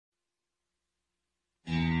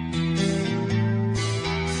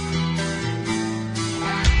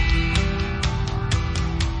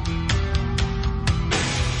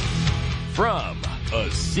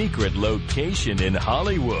secret location in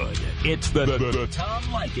Hollywood. It's the Tom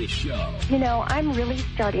Leykis Show. You know, I'm really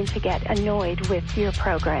starting to get annoyed with your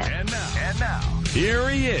program. And now, here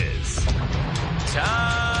he is,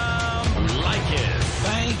 Tom Leykis.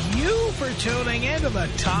 Thank you for tuning in to the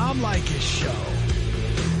Tom Leykis Show.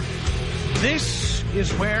 This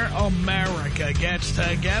is where America gets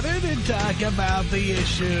together to talk about the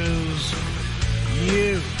issues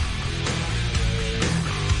you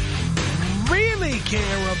really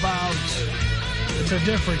care about. It's a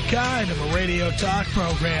different kind of a radio talk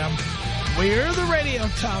program. We're the radio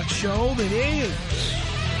talk show that is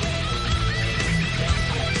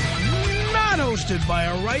not hosted by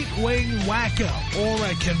a right-wing wacko or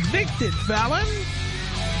a convicted felon.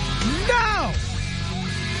 No!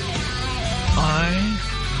 I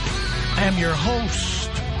am your host.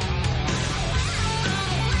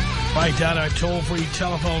 Write down our toll-free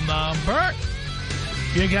telephone number.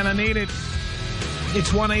 You're going to need it.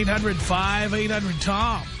 It's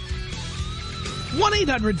 1-800-5800-TOM.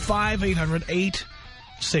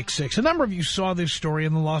 1-800-5800-866. A number of you saw this story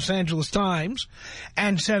in the Los Angeles Times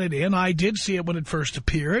and sent it in. I did see it when it first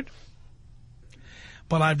appeared.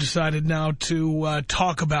 But I've decided now to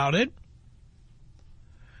talk about it.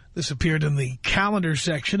 This appeared in the calendar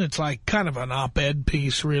section. It's like kind of an op-ed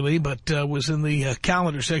piece, really, but was in the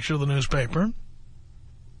calendar section of the newspaper.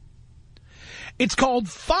 It's called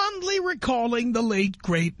Fondly Recalling the Late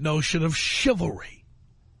Great Notion of Chivalry.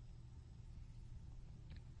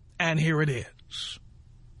 And here it is.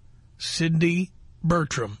 Cindy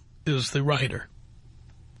Bertram is the writer.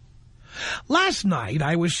 Last night,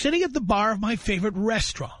 I was sitting at the bar of my favorite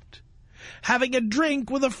restaurant, having a drink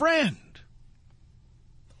with a friend.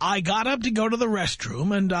 I got up to go to the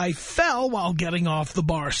restroom, and I fell while getting off the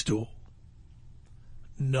bar stool.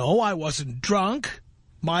 No, I wasn't drunk.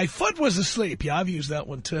 My foot was asleep. Yeah, I've used that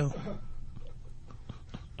one, too.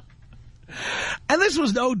 And this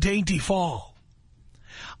was no dainty fall.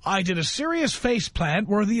 I did a serious faceplant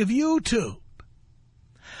worthy of YouTube.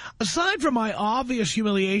 Aside from my obvious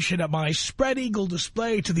humiliation at my spread eagle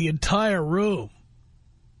display to the entire room.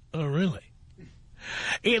 Oh, really?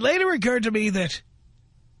 It later occurred to me that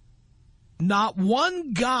not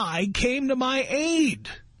one guy came to my aid.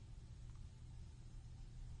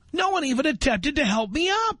 No one even attempted to help me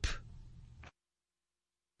up.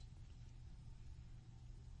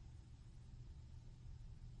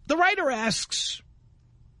 The writer asks,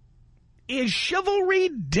 is chivalry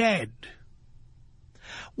dead?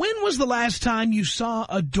 When was the last time you saw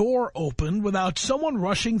a door opened without someone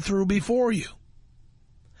rushing through before you?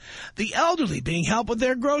 The elderly being helped with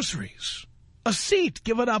their groceries. A seat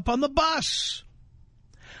given up on the bus.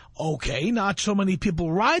 Okay, not so many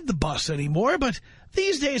people ride the bus anymore, but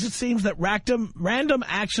these days it seems that random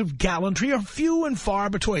acts of gallantry are few and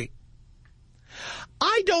far between.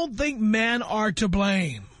 I don't think men are to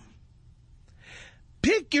blame.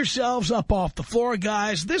 Pick yourselves up off the floor,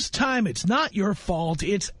 guys. This time it's not your fault,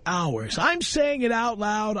 it's ours. I'm saying it out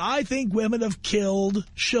loud. I think women have killed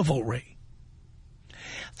chivalry.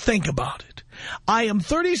 Think about it. I am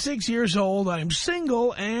 36 years old, I'm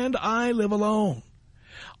single, and I live alone.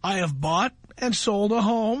 I have bought and sold a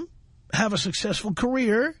home, have a successful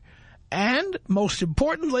career, and, most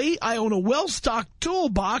importantly, I own a well-stocked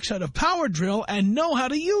toolbox and a power drill and know how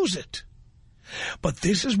to use it. But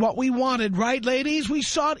this is what we wanted, right, ladies? We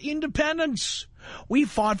sought independence. We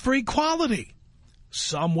fought for equality.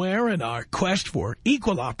 Somewhere in our quest for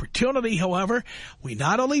equal opportunity, however, we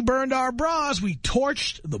not only burned our bras, we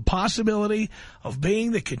torched the possibility of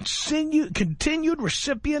being the continued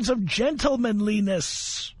recipients of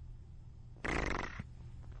gentlemanliness.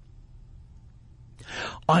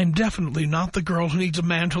 I'm definitely not the girl who needs a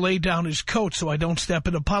man to lay down his coat so I don't step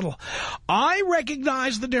in a puddle. I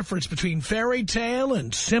recognize the difference between fairy tale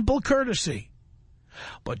and simple courtesy.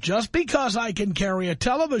 But just because I can carry a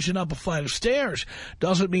television up a flight of stairs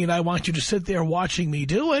doesn't mean I want you to sit there watching me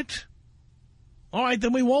do it. All right,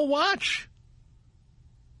 then we won't watch.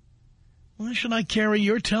 Why should I carry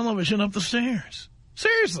your television up the stairs?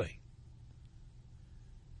 Seriously.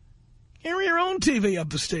 Carry your own TV up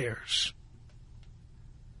the stairs.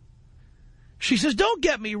 She says, don't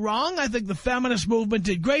get me wrong. I think the feminist movement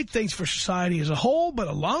did great things for society as a whole, but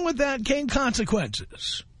along with that came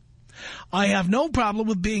consequences. I have no problem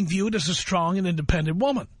with being viewed as a strong and independent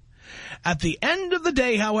woman. At the end of the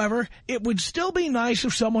day, however, it would still be nice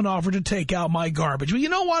if someone offered to take out my garbage. Well, you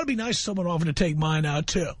know what? It'd be nice if someone offered to take mine out,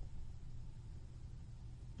 too.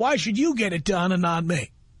 Why should you get it done and not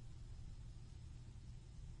me?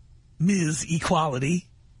 Ms. Equality.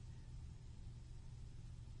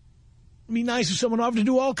 be nice if someone offered to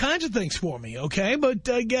do all kinds of things for me, okay? But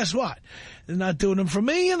guess what? They're not doing them for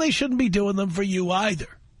me, and they shouldn't be doing them for you either.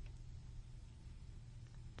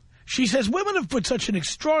 She says, women have put such an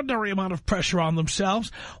extraordinary amount of pressure on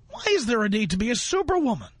themselves. Why is there a need to be a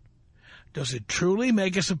superwoman? Does it truly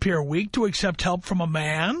make us appear weak to accept help from a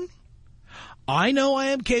man? I know I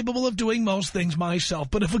am capable of doing most things myself,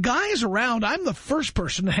 but if a guy is around, I'm the first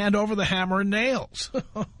person to hand over the hammer and nails.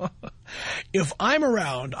 If I'm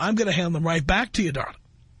around, I'm going to hand them right back to you, darling.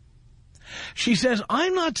 She says,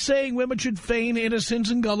 I'm not saying women should feign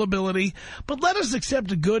innocence and gullibility, but let us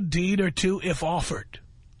accept a good deed or two if offered.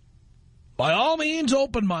 By all means,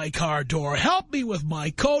 open my car door, help me with my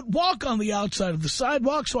coat, walk on the outside of the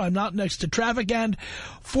sidewalk so I'm not next to traffic, and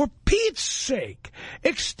for Pete's sake,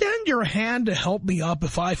 extend your hand to help me up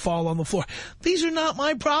if I fall on the floor. These are not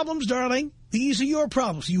my problems, darling. These are your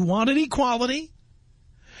problems. You wanted equality.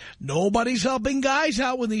 Nobody's helping guys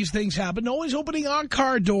out when these things happen. No one's opening our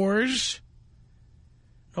car doors.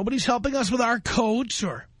 Nobody's helping us with our coats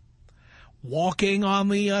or walking on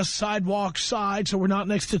the sidewalk side so we're not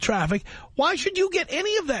next to traffic. Why should you get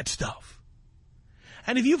any of that stuff?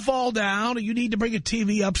 And if you fall down and you need to bring a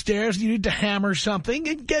TV upstairs, you need to hammer something,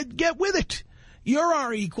 and get with it. You're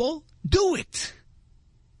our equal. Do it.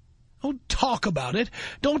 Don't talk about it.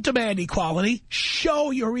 Don't demand equality. Show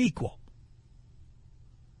you're equal.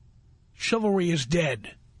 Chivalry is dead.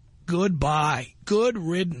 Goodbye. Good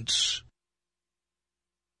riddance.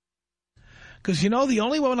 Because, you know, the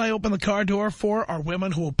only women I open the car door for are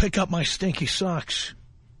women who will pick up my stinky socks.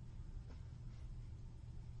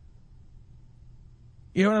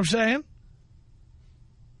 You know what I'm saying?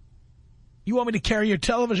 You want me to carry your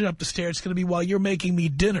television up the stairs, it's going to be while you're making me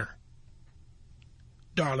dinner,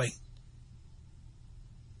 darling.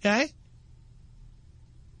 Okay?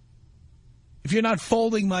 If you're not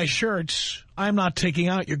folding my shirts, I'm not taking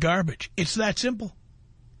out your garbage. It's that simple.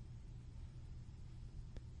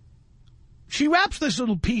 She wraps this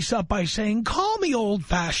little piece up by saying, call me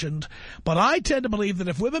old-fashioned, but I tend to believe that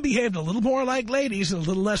if women behaved a little more like ladies and a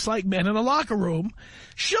little less like men in a locker room,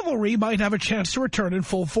 chivalry might have a chance to return in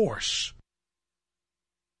full force.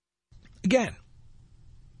 Again,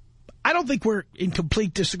 I don't think we're in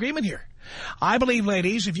complete disagreement here. I believe,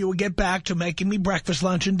 ladies, if you would get back to making me breakfast,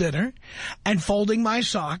 lunch, and dinner, and folding my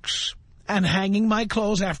socks, and hanging my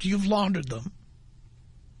clothes after you've laundered them,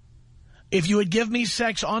 if you would give me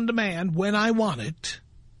sex on demand when I want it,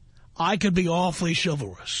 I could be awfully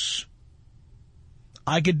chivalrous.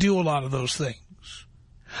 I could do a lot of those things.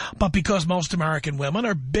 But because most American women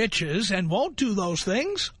are bitches and won't do those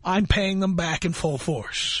things, I'm paying them back in full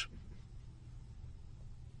force.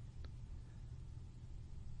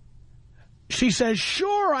 She says,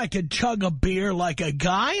 sure, I could chug a beer like a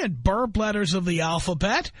guy and burp letters of the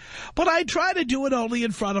alphabet, but I try to do it only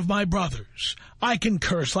in front of my brothers. I can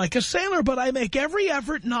curse like a sailor, but I make every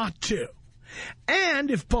effort not to.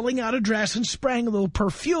 And if pulling out a dress and spraying a little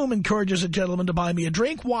perfume encourages a gentleman to buy me a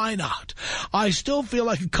drink, why not? I still feel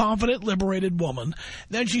like a confident, liberated woman.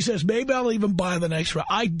 Then she says, maybe I'll even buy the next round.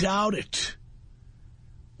 I doubt it.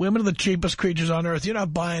 Women are the cheapest creatures on earth. You're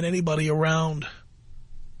not buying anybody around.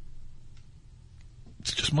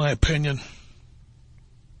 It's just my opinion.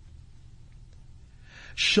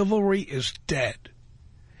 Chivalry is dead.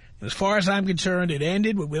 And as far as I'm concerned, it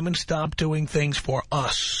ended when women stopped doing things for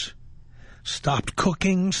us. Stopped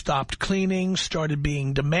cooking, stopped cleaning, started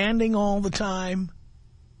being demanding all the time.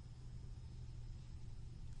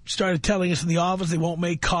 Started telling us in the office they won't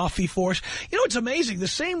make coffee for us. You know, it's amazing. The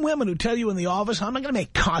same women who tell you in the office, I'm not going to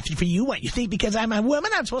make coffee for you. What, you think because I'm a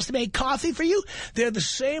woman I'm supposed to make coffee for you? They're the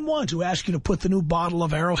same ones who ask you to put the new bottle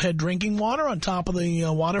of Arrowhead drinking water on top of the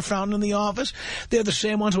water fountain in the office. They're the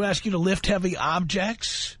same ones who ask you to lift heavy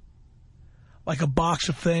objects, like a box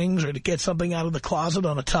of things, or to get something out of the closet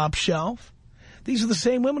on a top shelf. These are the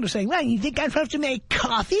same women who are saying, well, you think I'm supposed to make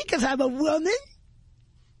coffee because I'm a woman?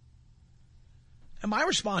 And my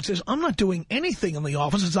response is, I'm not doing anything in the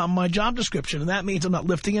office. It's on my job description, and that means I'm not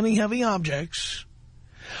lifting any heavy objects.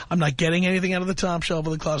 I'm not getting anything out of the top shelf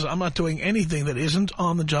of the closet. I'm not doing anything that isn't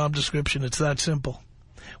on the job description. It's that simple.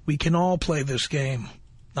 We can all play this game,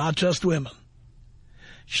 not just women.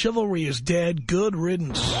 Chivalry is dead. Good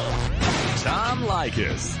riddance. Tom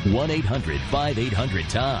Leykis.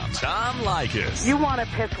 1-800-5800-TOM. Tom Leykis. You want to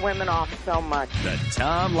piss women off so much. The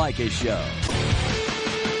Tom Leykis Show.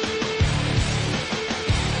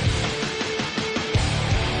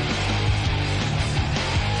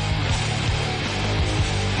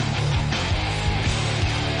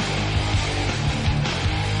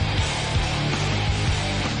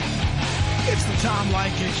 It's the Tom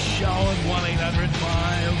Leykis Show at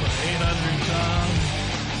 1-800-5800-TOM.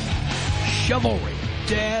 Chivalry.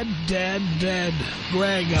 Dead, dead, dead.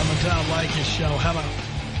 Greg on the Tom Leykis show. Hello.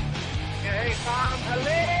 Hey, Tom.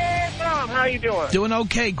 Hello, Tom. How you doing? Doing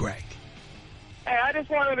okay, Greg. Hey, I just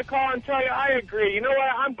wanted to call and tell you I agree. You know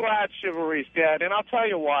what? I'm glad Chivalry's dead, and I'll tell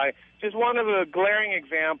you why. Just one of the glaring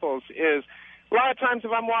examples is a lot of times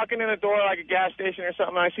if I'm walking in a door like a gas station or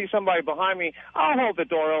something and I see somebody behind me, I'll hold the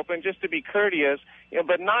door open just to be courteous. You know,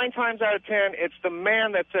 but 9 times out of 10, it's the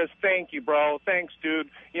man that says, thank you, bro. Thanks, dude.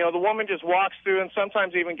 You know, the woman just walks through and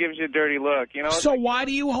sometimes even gives you a dirty look. You know. So why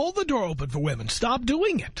do you hold the door open for women? Stop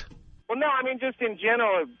doing it. Well, no, I mean, just in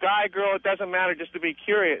general, guy, girl, it doesn't matter, just to be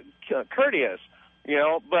courteous, you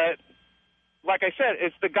know. But like I said,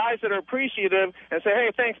 it's the guys that are appreciative and say,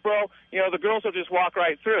 hey, thanks, bro. You know, the girls will just walk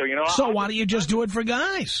right through, you know. So why don't you just do it for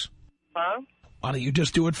guys? Huh? Why don't you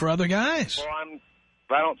just do it for other guys? Well,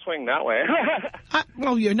 I don't swing that way.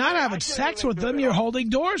 Well, you're not having sex with them. You're holding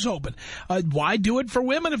doors open. Why do it for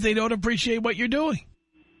women if they don't appreciate what you're doing?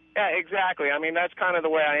 Yeah, exactly. I mean, that's kind of the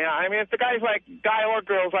way I am. I mean, if the guy's like, guy or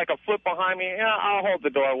girl's like a foot behind me, yeah, I'll hold the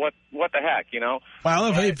door. What the heck, you know? Well,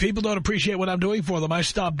 if people don't appreciate what I'm doing for them, I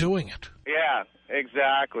stop doing it. Yeah,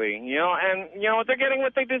 exactly. You know, and, you know, they're getting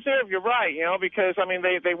what they deserve. You're right, you know, because, I mean,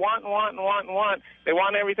 they want and want and want and want. They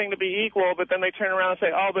want everything to be equal, but then they turn around and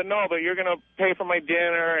say, oh, but no, but you're going to pay for my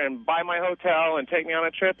dinner and buy my hotel and take me on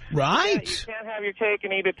a trip. Right. Yeah, you can't have your cake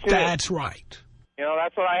and eat it, too. That's right. You know,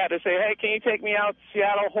 that's what I had to say. Hey, can you take me out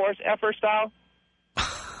Seattle horse effer style?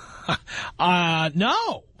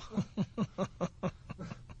 No.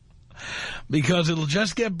 Because it'll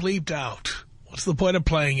just get bleeped out. What's the point of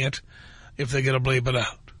playing it if they're going to bleep it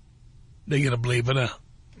out? They're going to bleep it out.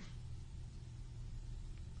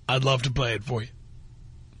 I'd love to play it for you.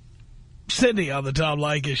 Cindy on the Tom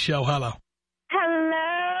Leykis show. Hello.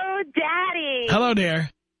 Hello, Daddy. Hello,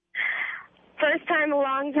 dear. First time, a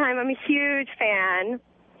long time. I'm a huge fan.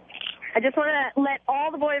 I just want to let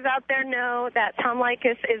all the boys out there know that Tom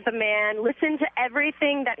Leykis is the man. Listen to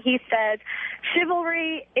everything that he says.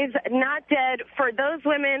 Chivalry is not dead for those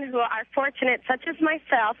women who are fortunate, such as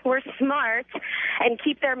myself, who are smart and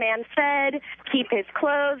keep their man fed, keep his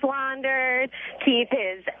clothes laundered, keep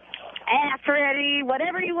his ass ready,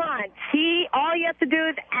 whatever he wants. All you have to do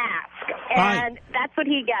is ask, and that's what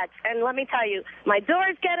he gets. And let me tell you, my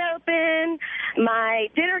doors get open, my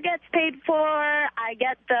dinner gets paid for, I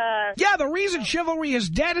get the... Yeah, the reason Chivalry is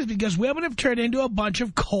dead is because women have turned into a bunch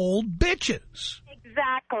of cold bitches.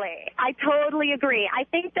 Exactly. I totally agree. I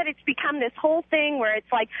think that it's become this whole thing where it's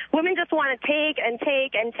like women just want to take and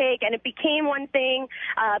take and take, and it became one thing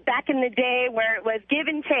back in the day where it was give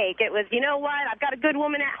and take. It was, you know what, I've got a good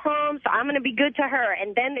woman at home, so I'm going to be good to her.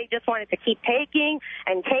 And then they just wanted to keep taking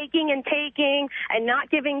and taking and taking and not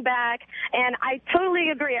giving back. And I totally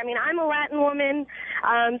agree. I mean, I'm a Latin woman,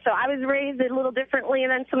 so I was raised a little differently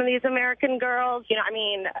than some of these American girls. You know, I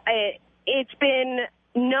mean, it's been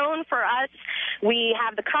known for us. We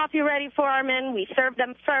have the coffee ready for our men. We serve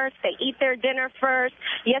them first. They eat their dinner first.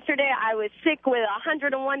 Yesterday, I was sick with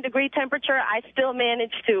 101-degree temperature. I still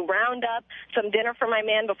managed to round up some dinner for my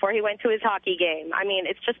man before he went to his hockey game. I mean,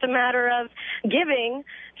 it's just a matter of giving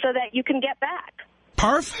so that you can get back.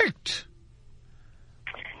 Perfect.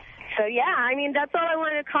 So, yeah, I mean, that's all I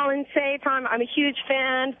wanted to call and say, Tom. I'm a huge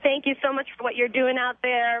fan. Thank you so much for what you're doing out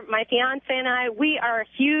there. My fiancé and I, we are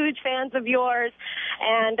huge fans of yours.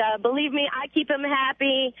 And believe me, I keep him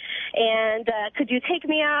happy. And could you take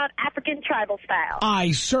me out African tribal style?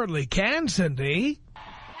 I certainly can, Cindy.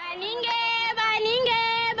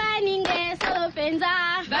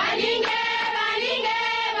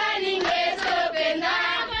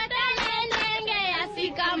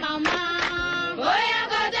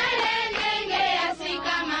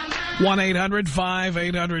 One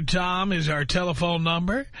 1-800-5800-TOM is our telephone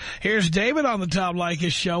number. Here's David on the Tom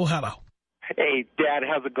Leykis show. Hello. Hey, Dad,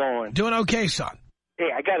 how's it going? Doing okay, son. Hey,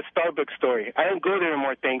 I got a Starbucks story. I don't go there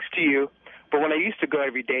anymore, thanks to you. But when I used to go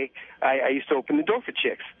every day, I used to open the door for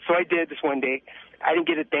chicks. So I did this one day. I didn't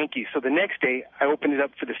get a thank you. So the next day, I opened it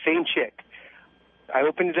up for the same chick. I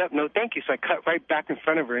opened it up, no thank you. So I cut right back in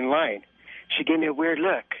front of her in line. She gave me a weird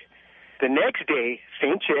look. The next day,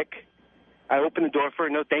 same chick. I opened the door for her,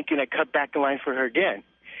 no thank you, and I cut back in line for her again.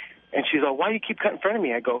 And she's like, why do you keep cutting in front of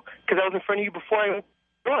me? I go, because I was in front of you before I opened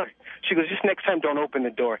the door. She goes, just next time, don't open the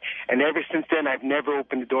door. And ever since then, I've never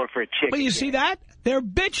opened the door for a chick. Well, you see that? They're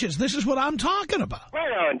bitches. This is what I'm talking about.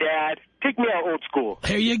 Right on, Dad. Take me out old school.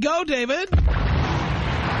 Here you go, David.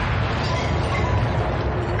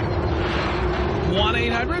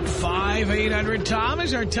 1-800-5800-TOM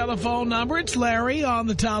is our telephone number. It's Larry on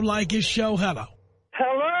the Tom Leykis show. Hello.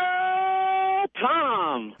 Hello,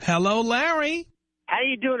 Tom. Hello, Larry. How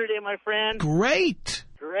you doing today, my friend? Great.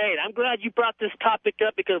 great. I'm glad you brought this topic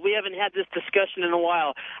up because we haven't had this discussion in a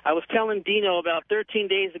while. I was telling Dino about 13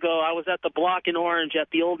 days ago, I was at the Block in Orange at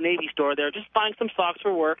the Old Navy store there just buying some socks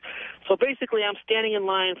for work. So basically I'm standing in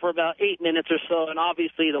line for about 8 minutes or so, and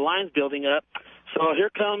obviously the line's building up. So here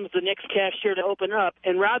comes the next cashier to open up,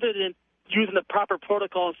 and rather than using the proper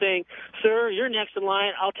protocol and saying, sir, you're next in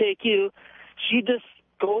line, I'll take you, she just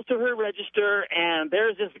goes to her register, and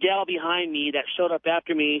there's this gal behind me that showed up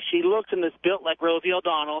after me. She looks and is built like Rosie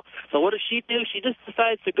O'Donnell. So what does she do? She just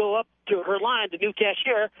decides to go up to her line, the new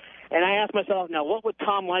cashier, and I asked myself, now what would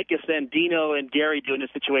Tom Leykis and Dino and Gary do in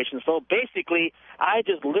this situation? So basically, I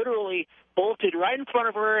just literally bolted right in front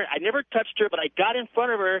of her. I never touched her, but I got in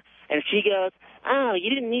front of her, and she goes, oh,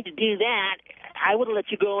 you didn't need to do that. I would have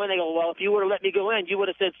let you go in. I go, well, if you would have let me go in, you would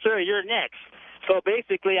have said, sir, you're next. So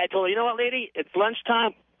basically, I told her, you know what, lady? It's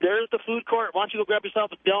lunchtime. There's the food court. Why don't you go grab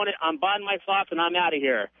yourself a donut? I'm buying my socks, and I'm out of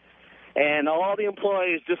here. And all the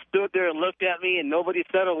employees just stood there and looked at me, and nobody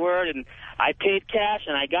said a word. And I paid cash,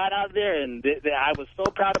 and I got out of there, and I was so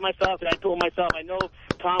proud of myself. And I told myself, I know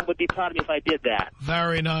Tom would be proud of me if I did that.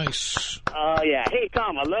 Very nice. Yeah. Hey,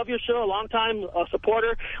 Tom, I love your show. Long-time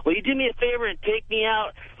supporter. Will you do me a favor and take me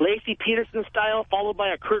out Lacey Peterson style, followed by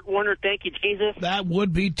a Kurt Warner, thank you, Jesus? That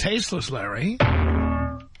would be tasteless, Larry.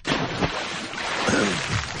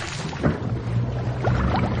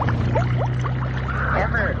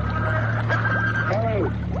 Emmer. Hey.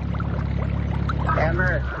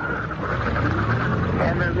 Emmer.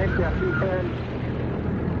 Emmer, miss you.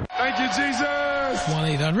 Thank you, Jesus.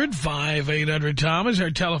 1-800-5800-TOM is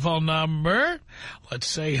our telephone number. Let's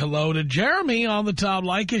say hello to Jeremy on the Tom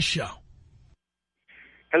Leykis Show.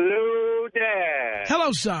 Hello, Dad.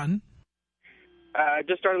 Hello, son. I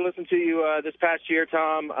just started listening to you this past year,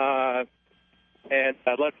 Tom, and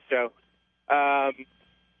I love the show.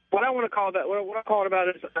 What I want to call that, what I call it about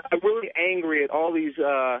is I'm really angry at all these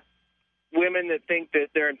women that think that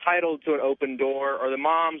they're entitled to an open door, or the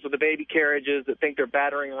moms with the baby carriages that think they're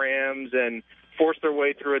battering rams and force their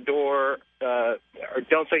way through a door, or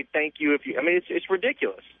don't say thank you if you. I mean, it's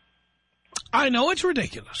ridiculous. I know it's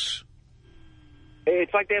ridiculous.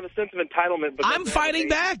 It's like they have a sense of entitlement. But I'm fighting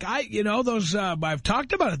back. Those I've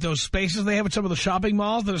talked about it. Those spaces they have at some of the shopping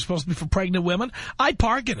malls that are supposed to be for pregnant women. I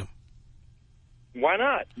park in them. Why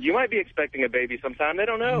not? You might be expecting a baby sometime. They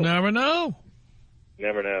don't know. Never know.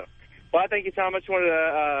 Never know. Well, I thank you, Tom. I just wanted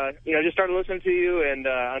to, just started listening to you, and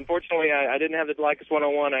unfortunately, I didn't have the Leykis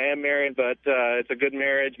 101. I am married, but it's a good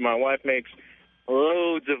marriage. My wife makes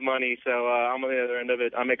loads of money, so I'm on the other end of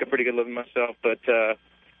it. I make a pretty good living myself, but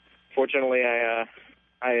fortunately, I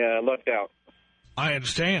lucked out. I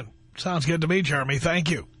understand. Sounds good to me, Jeremy.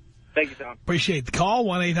 Thank you. Thank you, Tom. Appreciate the call.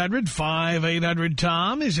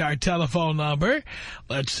 1-800-5800-TOM is our telephone number.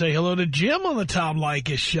 Let's say hello to Jim on the Tom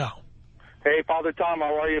Leykis Show. Hey, Father Tom,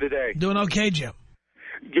 how are you today? Doing okay, Jim.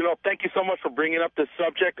 Thank you so much for bringing up this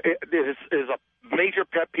subject. It is a major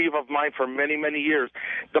pet peeve of mine for many, many years.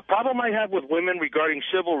 The problem I have with women regarding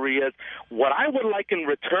chivalry is what I would like in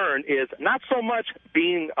return is not so much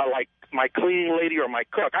being like my cleaning lady or my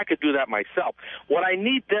cook. I could do that myself. What I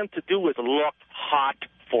need them to do is look hot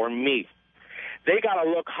for me. They got to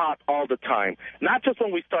look hot all the time, not just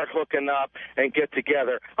when we start hooking up and get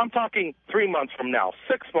together. I'm talking 3 months from now,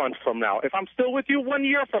 6 months from now. If I'm still with you 1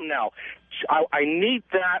 year from now, I need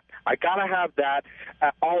that. I got to have that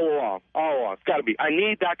all along. It's got to be. I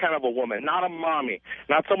need that kind of a woman, not a mommy,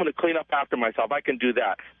 not someone to clean up after myself. I can do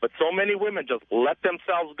that. But so many women just let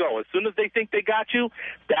themselves go. As soon as they think they got you,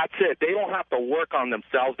 that's it. They don't have to work on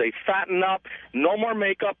themselves. They fatten up, no more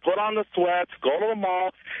makeup, put on the sweats, go to the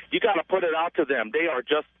mall. You got to put it out to them. They are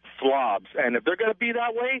just slobs. And if they're going to be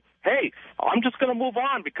that way, hey, I'm just going to move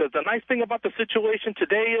on, because the nice thing about the situation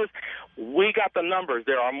today is we got the numbers.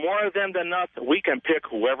 There are more of them than us. We can pick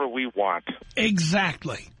whoever we want.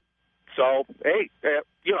 Exactly. So, hey,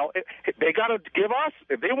 they got to give us.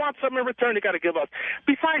 If they want something in return, they got to give us.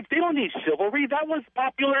 Besides, they don't need chivalry. That was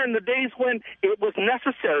popular in the days when it was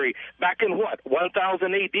necessary. Back in, 1000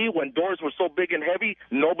 A.D., when doors were so big and heavy,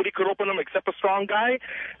 nobody could open them except a strong guy.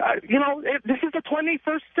 This is the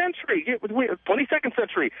 21st century, 22nd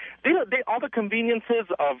century. All the conveniences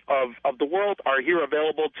of the world are here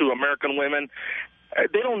available to American women.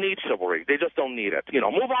 They don't need chivalry. They just don't need it.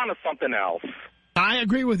 Move on to something else. I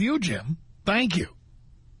agree with you, Jim. Thank you.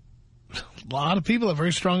 A lot of people have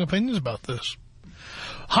very strong opinions about this.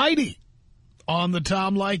 Heidi on the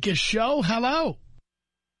Tom Leykis Show. Hello.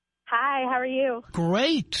 Hi, how are you?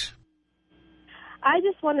 Great. I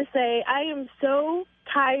just want to say I am so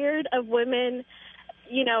tired of women,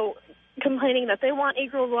 complaining that they want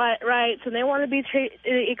equal rights and they want to be treated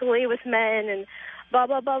equally with men and blah,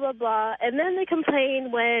 blah, blah, blah, blah. And then they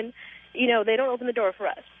complain when, you know, they don't open the door for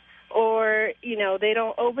us. Or, you know, they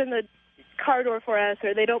don't open the car door for us,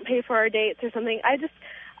 or they don't pay for our dates or something.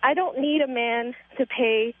 I don't need a man to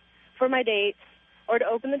pay for my dates or to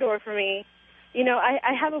open the door for me. You know,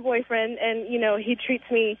 I have a boyfriend, and, you know, he treats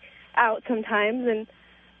me out sometimes, and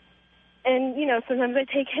you know, sometimes I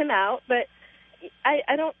take him out, but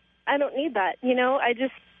I don't need that, you know. I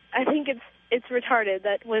think it's retarded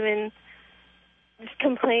that women just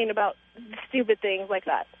complain about stupid things like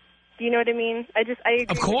that. Do you know what I mean? I agree.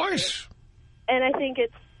 Of course. And I think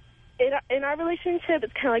it's, in our relationship,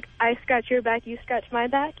 it's kind of like I scratch your back, you scratch my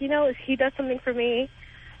back. You know, if he does something for me,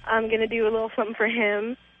 I'm going to do a little something for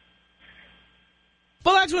him.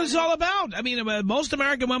 Well, that's what it's all about. I mean, most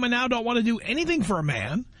American women now don't want to do anything for a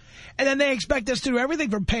man. And then they expect us to do everything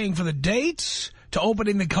from paying for the dates, to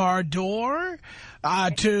opening the car door,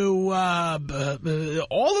 to all of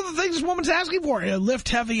the things this woman's asking for. Lift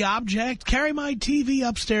heavy object, carry my TV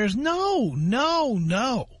upstairs. No, no,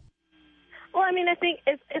 no. Well, I mean, I think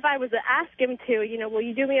if I was to ask him to, you know, will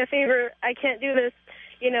you do me a favor? I can't do this,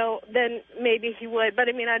 you know, then maybe he would. But,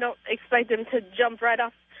 I mean, I don't expect him to jump right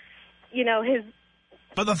off, you know, his...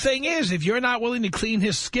 But the thing is, if you're not willing to clean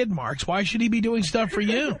his skid marks, why should he be doing stuff for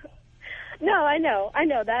you? No, I know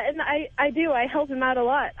that. And I do. I help him out a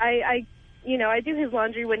lot. You know, I do his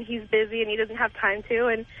laundry when he's busy and he doesn't have time to.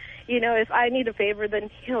 And, you know, if I need a favor, then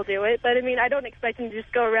he'll do it. But, I mean, I don't expect him to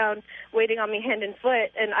just go around waiting on me hand and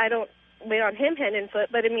foot. And I don't wait on him hand and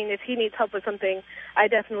foot. But, I mean, if he needs help with something, I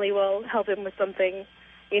definitely will help him with something,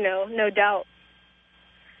 you know, no doubt.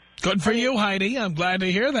 Good for you, Heidi. I'm glad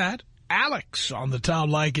to hear that. Alex on the Tom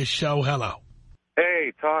Leykis show. Hello.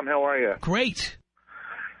 Hey, Tom. How are you? Great.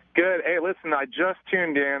 Good. Hey, listen, I just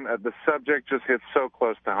tuned in. The subject just hit so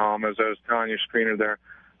close to home, as I was telling your screener there.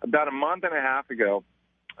 About a month and a half ago,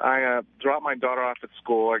 I dropped my daughter off at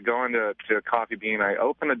school. I go into a Coffee Bean. I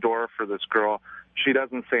open the door for this girl. She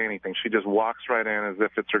doesn't say anything. She just walks right in as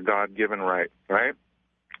if it's her God-given right?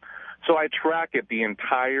 So I track it the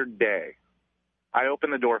entire day. I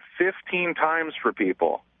open the door 15 times for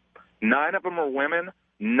people. 9 of them were women.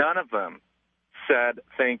 None of them said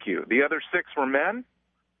thank you. The other 6 were men.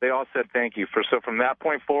 They all said thank you. So from that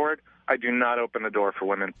point forward, I do not open the door for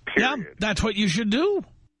women, period. Yeah, that's what you should do.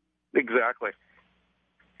 Exactly.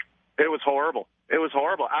 It was horrible. It was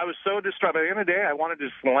horrible. I was so distraught. By the end of the day, I wanted to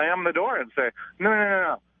slam the door and say, no.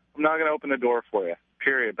 I'm not going to open the door for you,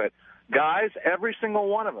 period. But guys, every single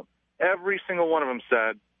one of them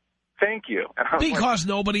said thank you. And because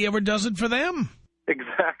nobody ever does it for them.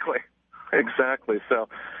 Exactly. So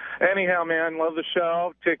anyhow, man, love the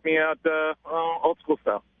show. Take me out old school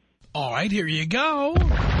style. All right, here you go.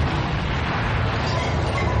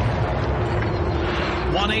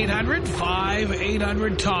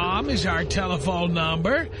 1-800-5800-TOM is our telephone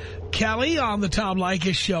number. Kelly on the Tom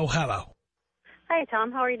Leykis show. Hello. Hi,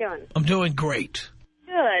 Tom. How are you doing? I'm doing great.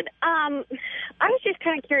 Good. I was just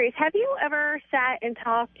kind of curious. Have you ever sat and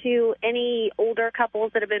talked to any older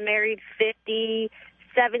couples that have been married 50,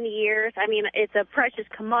 70 years? I mean, it's a precious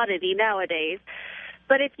commodity nowadays.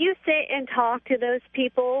 But if you sit and talk to those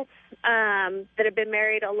people that have been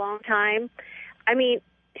married a long time, I mean,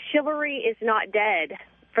 chivalry is not dead,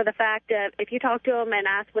 for the fact that if you talk to them and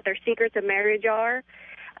ask what their secrets of marriage are,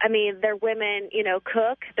 I mean, their women, you know,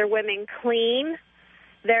 cook, their women clean,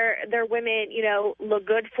 their women, you know, look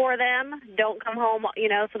good for them, don't come home, you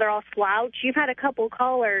know, so they're all slouched. You've had a couple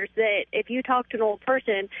callers that if you talk to an old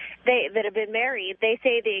person that have been married, they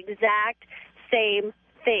say the exact same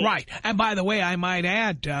thing. Right. And by the way, I might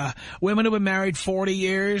add, women who've been married 40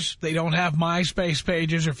 years, they don't have MySpace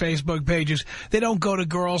pages or Facebook pages. They don't go to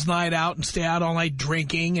girls' night out and stay out all night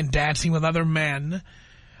drinking and dancing with other men.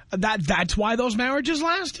 That's why those marriages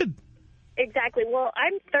lasted. Exactly. Well,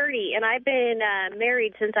 I'm 30, and I've been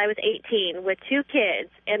married since I was 18 with 2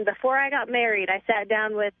 kids. And before I got married, I sat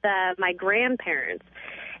down with my grandparents,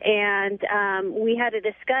 and we had a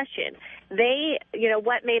discussion. They, you know,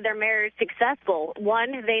 what made their marriage successful?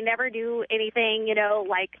 One, they never do anything, you know,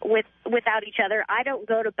 like without each other. I don't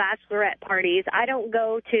go to bachelorette parties. I don't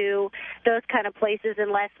go to those kind of places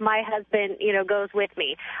unless my husband, you know, goes with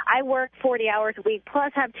me. I work 40 hours a week,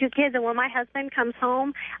 plus have 2 kids, and when my husband comes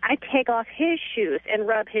home, I take off his shoes and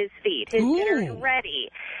rub his feet. His dinner's ready.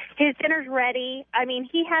 His dinner's ready. I mean,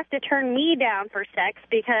 he has to turn me down for sex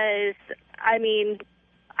because, I mean,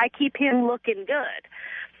 I keep him looking good.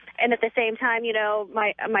 And at the same time, you know,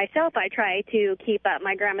 myself, I try to keep up.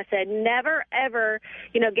 My grandma said, never, ever,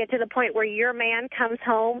 you know, get to the point where your man comes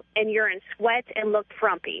home and you're in sweats and look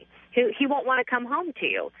frumpy. He won't want to come home to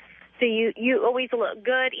you. So you always look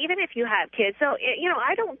good, even if you have kids. So,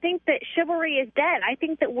 I don't think that chivalry is dead. I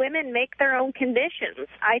think that women make their own conditions.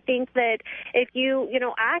 I think that if you,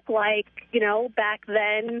 act like, back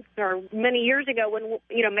then or many years ago when,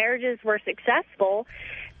 marriages were successful,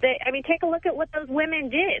 take a look at what those women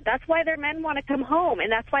did. That's why their men want to come home,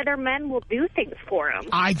 and that's why their men will do things for them.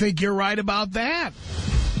 I think you're right about that.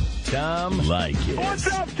 Tom Leykis.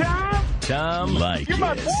 What's up, Tom? Tom Leykis. You're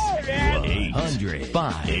my boy, man.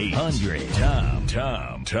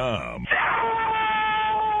 800-5800-TOM. Tom.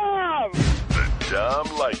 The Tom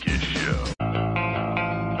Leykis Show.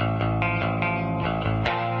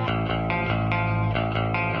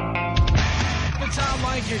 The Tom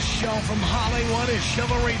Leykis Show from Hollywood. Is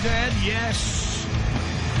chivalry dead? Yes.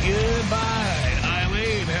 Goodbye.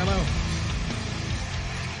 Eileen, hello.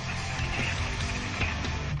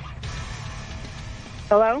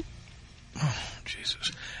 Hello? Oh,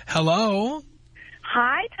 Jesus. Hello?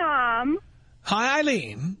 Hi, Tom. Hi,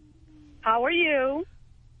 Eileen. How are you?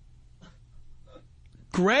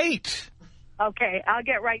 Great. Okay, I'll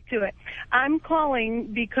get right to it. I'm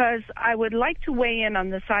calling because I would like to weigh in on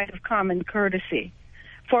the side of common courtesy.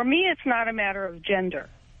 For me, it's not a matter of gender.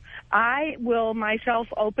 I will myself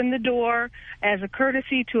open the door as a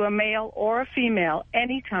courtesy to a male or a female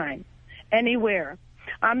anytime, anywhere.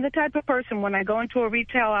 I'm the type of person, when I go into a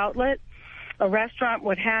retail outlet, a restaurant,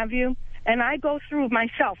 what have you, and I go through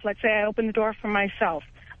myself, let's say I open the door for myself,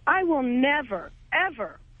 I will never,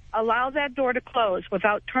 ever allow that door to close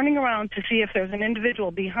without turning around to see if there's an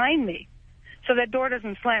individual behind me so that door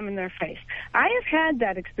doesn't slam in their face. I have had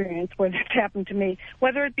that experience where that's happened to me,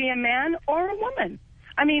 whether it be a man or a woman.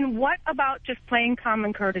 I mean, what about just plain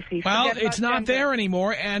common courtesy? Well, it's not there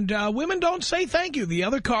anymore, and women don't say thank you. The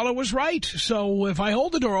other caller was right. So if I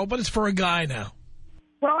hold the door open, it's for a guy now.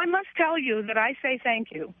 Well, I must tell you that I say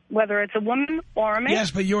thank you, whether it's a woman or a man.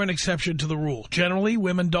 Yes, but you're an exception to the rule. Generally,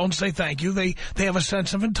 women don't say thank you. They have a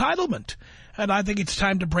sense of entitlement, and I think it's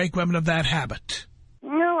time to break women of that habit.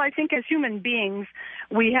 No, I think as human beings,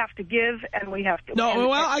 we have to give and we have to... No,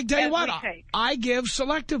 well, I tell you what, I give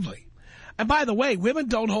selectively. And by the way, women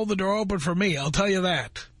don't hold the door open for me, I'll tell you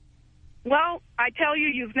that. Well, I tell you,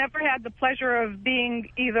 you've never had the pleasure of being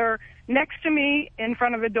either next to me, in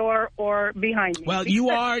front of a door, or behind me. Well, you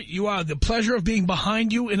are the pleasure of being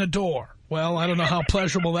behind you in a door. Well, I don't know how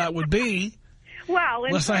pleasurable that would be. Well,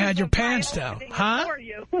 unless I had your pants down. Huh? For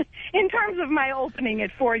you. In terms of my opening it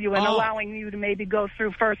for you and allowing you to maybe go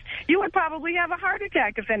through first, you would probably have a heart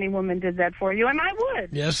attack if any woman did that for you, and I would.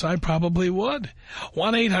 Yes, I probably would.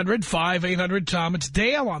 1-800-5800-TOM. It's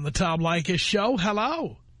Dale on the Tom Leykis Show.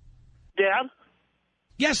 Hello. Dad?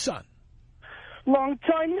 Yes, son. Long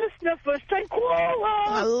time listener, first time caller.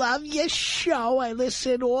 I love your show. I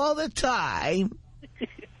listen all the time.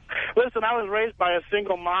 Listen, I was raised by a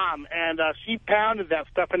single mom, and she pounded that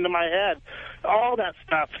stuff into my head, all that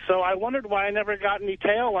stuff. So I wondered why I never got any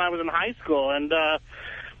tail when I was in high school. And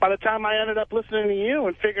by the time I ended up listening to you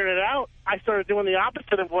and figuring it out, I started doing the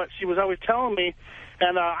opposite of what she was always telling me.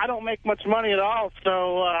 And I don't make much money at all,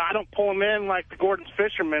 so I don't pull them in like the Gordon's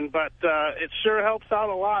fishermen. But it sure helps out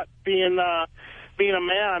a lot being a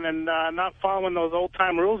man and not following those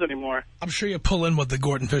old-time rules anymore. I'm sure you pull in what the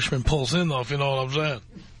Gordon Fisherman pulls in, though, if you know what I'm saying.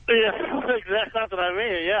 Yeah, exactly. That's what I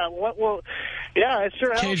mean. Yeah. Yeah, it sure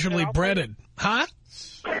helps. Occasionally breaded. Huh?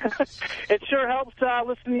 It sure helps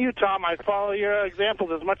listen to you, Tom. I follow your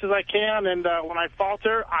examples as much as I can, and when I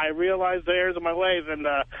falter, I realize the errors of my ways. And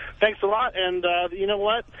thanks a lot. And you know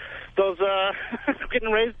what? Those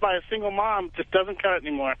getting raised by a single mom just doesn't cut it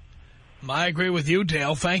anymore. I agree with you,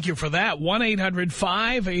 Dale. Thank you for that.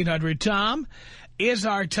 1-800-5800-TOM is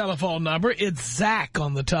our telephone number. It's Zach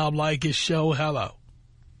on the Tom Leykis Show. Hello.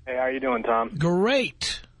 Hey, how you doing, Tom?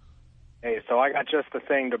 Great. Hey, so I got just the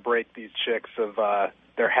thing to break these chicks of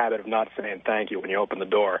their habit of not saying thank you when you open the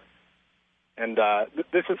door. And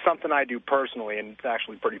this is something I do personally, and it's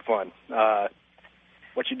actually pretty fun.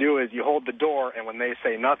 What you do is you hold the door, and when they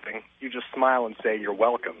say nothing, you just smile and say you're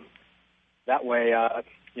welcome. That way,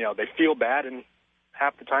 they feel bad, and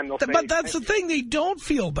half the time they'll say But that's the thing. They don't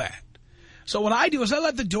feel bad. So what I do is I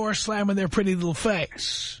let the door slam in their pretty little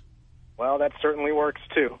face. Well, that certainly works,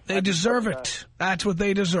 too. They deserve it. That's what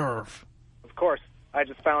they deserve. Of course. I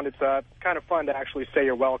just found it's kind of fun to actually say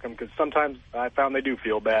you're welcome, because sometimes I found they do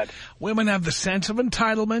feel bad. Women have the sense of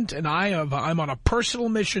entitlement, and I'm on a personal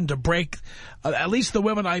mission to break, at least the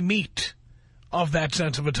women I meet, of that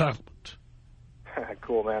sense of entitlement.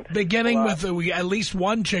 Cool, man. Beginning with at least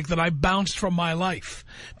one chick that I bounced from my life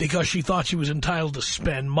because she thought she was entitled to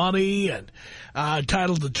spend money and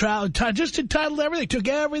entitled to travel, just entitled to everything, took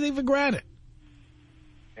everything for granted.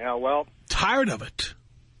 Yeah, well. Tired of it.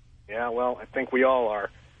 Yeah, well, I think we all are.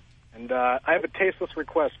 And I have a tasteless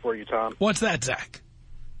request for you, Tom. What's that, Zach?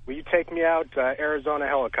 Will you take me out Arizona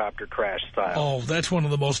helicopter crash style? Oh, that's one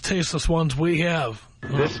of the most tasteless ones we have.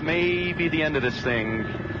 This may be the end of this thing.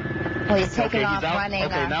 Well, he's taking off out, running.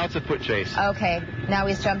 Okay, now it's a foot chase. Okay, now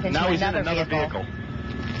he's jumped into another vehicle.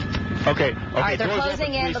 Okay. All right, they're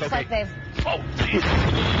closing in. Looks like they've... Oh,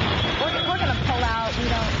 We're going to pull out.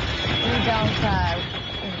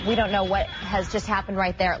 We don't know what has just happened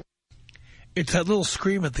right there. It's that little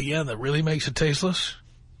scream at the end that really makes it tasteless.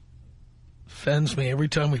 Offends me every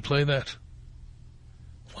time we play that.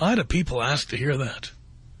 Why do people ask to hear that?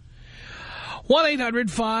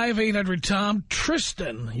 1-800-5800-TOM.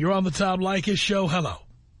 Tristan, you're on the Tom Leykis show. Hello.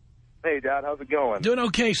 Hey, Dad. How's it going? Doing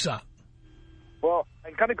okay, son. Well,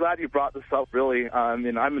 I'm kind of glad you brought this up, really. I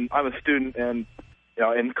mean, I'm a student and,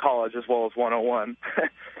 in college as well as 101.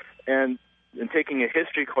 and taking a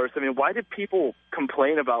history course, I mean, why did people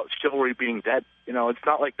complain about chivalry being dead? It's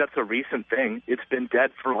not like that's a recent thing. It's been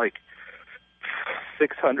dead for,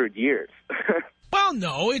 600 years. Well,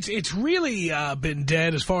 no, it's really been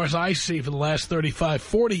dead as far as I see for the last 35,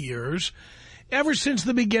 40 years, ever since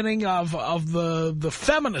the beginning of the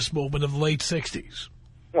feminist movement of the late 60s.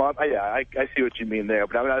 Well, I see what you mean there,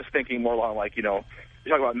 but I was thinking more along you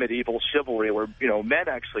talk about medieval chivalry where, men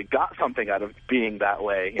actually got something out of being that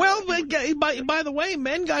way. Well, by the way,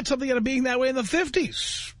 men got something out of being that way in the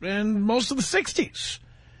 50s and most of the 60s.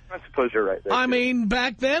 I suppose you're right there. I mean,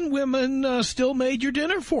 back then, women still made your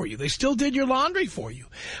dinner for you. They still did your laundry for you.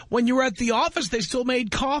 When you were at the office, they still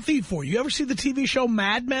made coffee for you. You ever see the TV show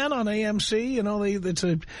Mad Men on AMC?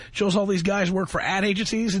 It shows all these guys work for ad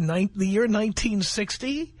agencies in the year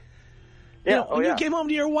 1960. Yeah, when you came home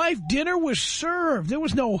to your wife, dinner was served. There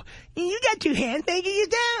was no, you got two hands making you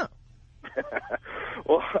down.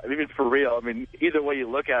 Well, I mean, for real, either way you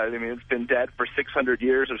look at it, it's been dead for 600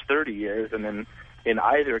 years or 30 years, and then in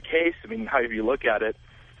either case, however you look at it,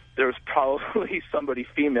 there was probably somebody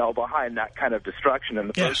female behind that kind of destruction in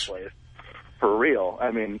the first place. For real.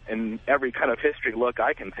 In every kind of history look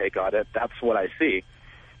I can take on it, that's what I see.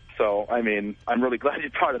 So, I'm really glad you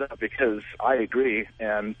brought it up because I agree.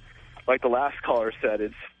 And like the last caller said,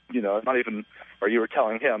 it's, not even, or you were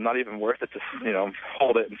telling him, not even worth it to,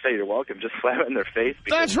 hold it and say you're welcome. Just slam it in their face.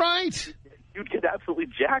 That's right. You'd get absolutely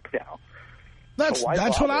jacked now. That's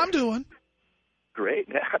what I'm doing. Great.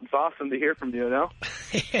 It's awesome to hear from you now.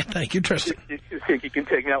 Thank you, Tristan. You think you can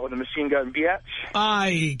take me out with a machine gun biatch?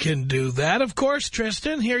 I can do that, of course,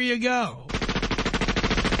 Tristan. Here you go.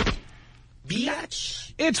 Biatch.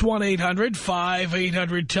 It's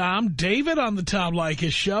 1-800-5800-TOM. David on the Tom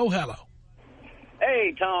Leykis show. Hello.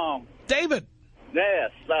 Hey, Tom. David.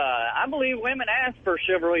 Yes. I believe women ask for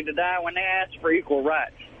chivalry to die when they ask for equal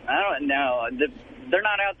rights. I don't know. They're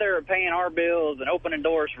not out there paying our bills and opening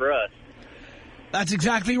doors for us. That's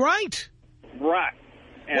exactly right. Right.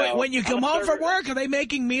 When you come home from work, are they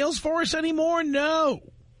making meals for us anymore? No.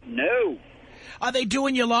 No. Are they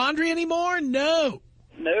doing your laundry anymore? No.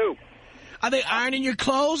 No. Are they ironing your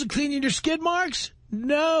clothes and cleaning your skid marks?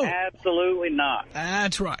 No. Absolutely not.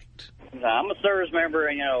 That's right. I'm a service member,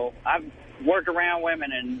 and, I work around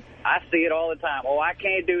women, and I see it all the time. Oh, I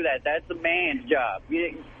can't do that. That's a man's job.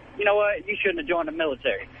 You know what? You shouldn't have joined the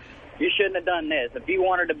military. You shouldn't have done this. If you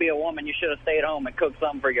wanted to be a woman, you should have stayed home and cooked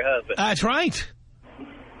something for your husband. That's right.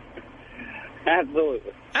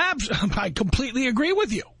 Absolutely. I completely agree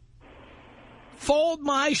with you. Fold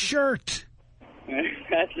my shirt.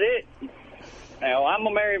 That's it. Now, I'm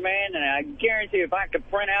a married man, and I guarantee if I could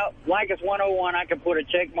print out Leykis 101, I could put a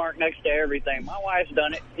check mark next to everything. My wife's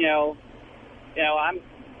done it. I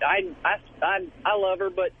love her,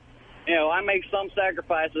 but I make some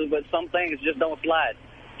sacrifices, but some things just don't slide.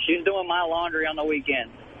 She's doing my laundry on the weekend.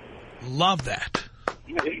 Love that.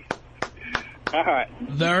 All right.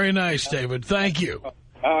 Very nice, David. Thank you.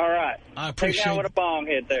 All right. I appreciate it. Take out with a bong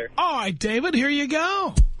hit there. All right, David, here you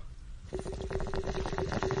go.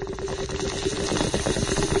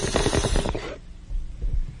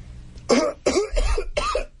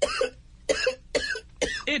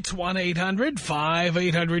 It's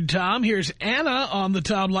 1-800-5800-TOM. Here's Anna on the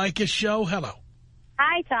Tom Leykis show. Hello.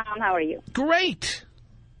 Hi, Tom. How are you? Great.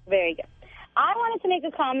 Very good. I wanted to make a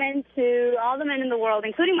comment to all the men in the world,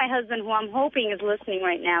 including my husband, who I'm hoping is listening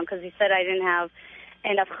right now because he said I didn't have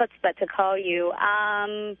enough chutzpah to call you.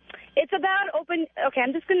 It's about okay,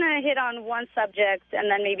 I'm just going to hit on one subject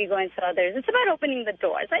and then maybe go into others. It's about opening the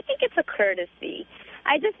doors. I think it's a courtesy.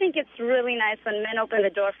 I just think it's really nice when men open the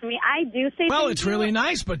door for me. I do say well, it's really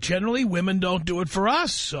nice, but generally women don't do it for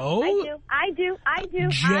us, so... I do.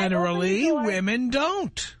 Generally, women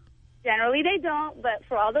don't. Generally, they don't, but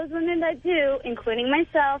for all those women that do, including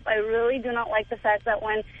myself, I really do not like the fact that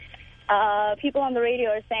when people on the radio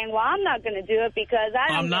are saying, well, I'm not going to do it because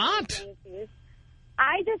I'm not.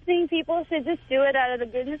 I just think people should just do it out of the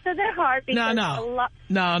goodness of their heart. Because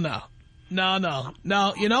No.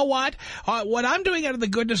 You know what? What I'm doing out of the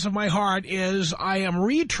goodness of my heart is I am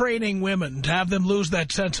retraining women to have them lose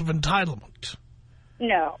that sense of entitlement.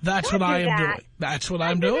 No. That's what I am doing. That's what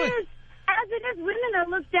I'm doing. As it is, women are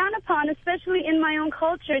looked down upon, especially in my own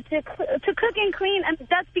culture, to cook and clean. And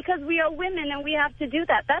that's because we are women and we have to do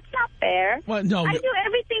that. That's not fair. Well, no, I do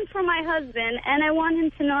everything for my husband, and I want him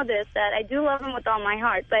to know this, that I do love him with all my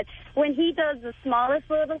heart. But when he does the smallest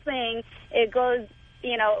little thing, it goes,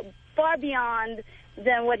 far beyond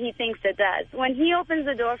than what he thinks it does. When he opens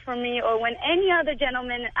the door for me, or when any other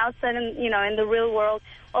gentleman outside in the real world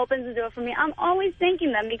opens the door for me, I'm always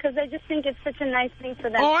thanking them because I just think it's such a nice thing for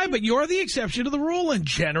them. All right, but you're the exception to the rule, and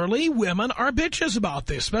generally women are bitches about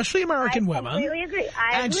this, especially American women. I completely agree.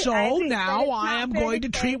 I am going to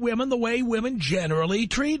treat women the way women generally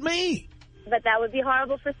treat me. But that would be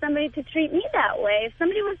horrible for somebody to treat me that way. If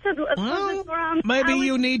somebody was to... maybe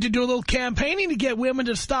you need to do a little campaigning to get women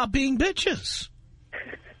to stop being bitches.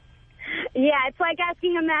 Yeah, it's like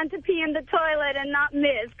asking a man to pee in the toilet and not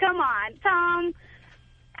miss. Come on, Tom.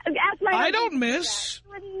 Ask my I don't miss.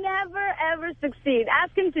 You would never, ever succeed.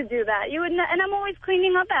 Ask him to do that. You would, and I'm always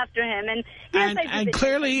cleaning up after him. And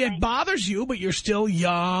clearly it bothers you, but you're still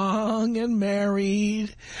young and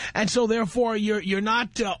married. And so, therefore, you're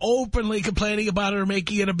not openly complaining about it or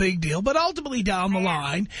making it a big deal. But ultimately, down the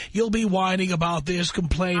line, you'll be whining about this,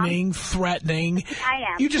 complaining, threatening.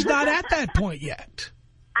 I am. You're just not at that point yet.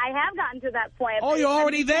 I have gotten to that point. Oh, you're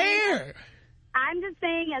already there. I'm just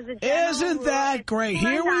saying as a general Isn't that great?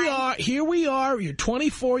 Here we are. You're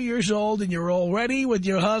 24 years old and you're already with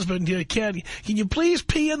your husband. Can you please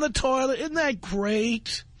pee in the toilet? Isn't that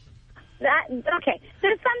great? Okay.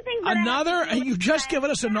 There's something. You've just given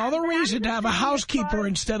us another reason to have a housekeeper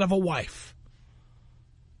instead of a wife.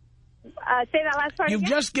 Say that last part You've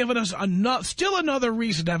again? just given us still another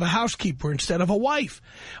reason to have a housekeeper instead of a wife.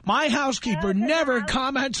 My housekeeper never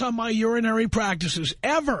comments on my urinary practices,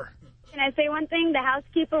 ever. Can I say one thing? The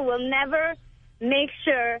housekeeper will never make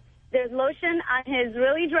sure there's lotion on his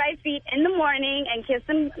really dry feet in the morning and kiss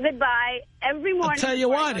him goodbye every morning. I'll tell you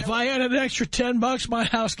what, if I had an extra $10, my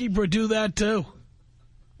housekeeper would do that too.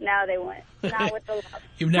 No, they wouldn't. Not with the love.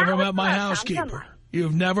 You've never met my housekeeper.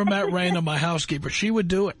 You've never met Raina, my housekeeper. She would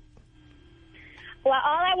do it. Well,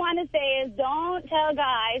 all I want to say is don't tell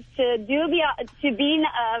guys to be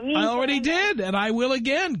mean. I already did, and I will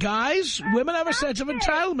again. Guys, women have a sense of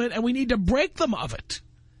entitlement, and we need to break them of it.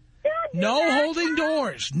 No holding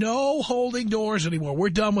doors. No holding doors anymore.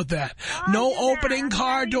 We're done with that. No opening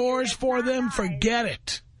car doors for them. Forget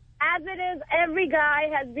it. As it is, every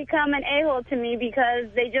guy has become an a-hole to me because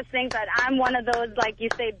they just think that I'm one of those, like you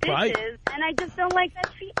say, bitches, right. And I just don't like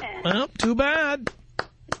that treatment. Well, too bad.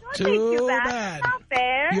 Too bad. It's not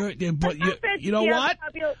fair. You know what?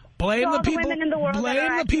 Blame the people.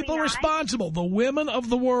 Blame the people responsible. The women of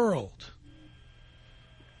the world.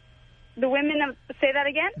 The women of. Say that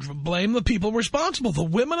again. Blame the people responsible. The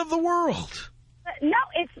women of the world. No,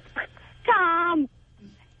 it's Tom.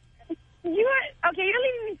 You're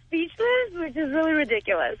leaving me speechless, which is really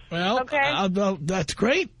ridiculous. Well, okay. That's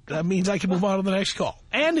great. That means I can move on to the next call.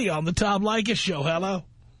 Andy on the Tom Leykis show. Hello.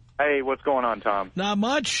 Hey, what's going on, Tom? Not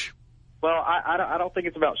much. Well, I don't think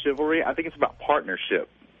it's about chivalry. I think it's about partnership.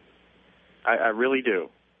 I really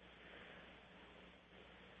do.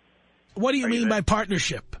 What do you mean by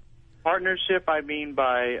partnership? Partnership, I mean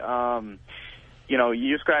by,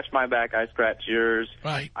 you scratch my back, I scratch yours.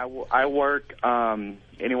 Right. I work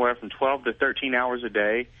anywhere from 12 to 13 hours a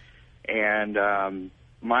day, and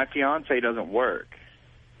my fiance doesn't work.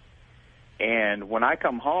 And when I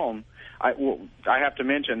come home, I have to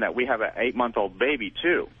mention that we have an 8-month-old baby,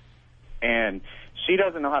 too. And she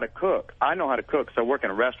doesn't know how to cook. I know how to cook, so I work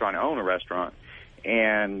in a restaurant. I own a restaurant.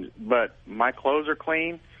 But my clothes are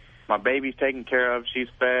clean. My baby's taken care of. She's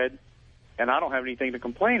fed. And I don't have anything to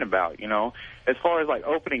complain about, As far as,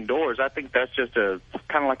 opening doors, I think that's just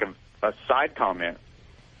kind of like a side comment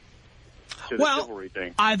to the chivalry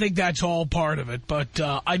thing. I think that's all part of it. But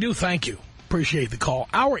I do thank you. Appreciate the call.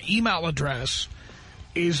 Our email address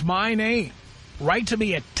is my name. Write to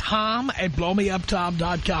me at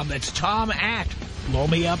tom@blowmeuptom.com. That's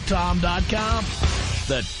tom@blowmeuptom.com.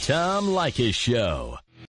 The Tom Leykis Show.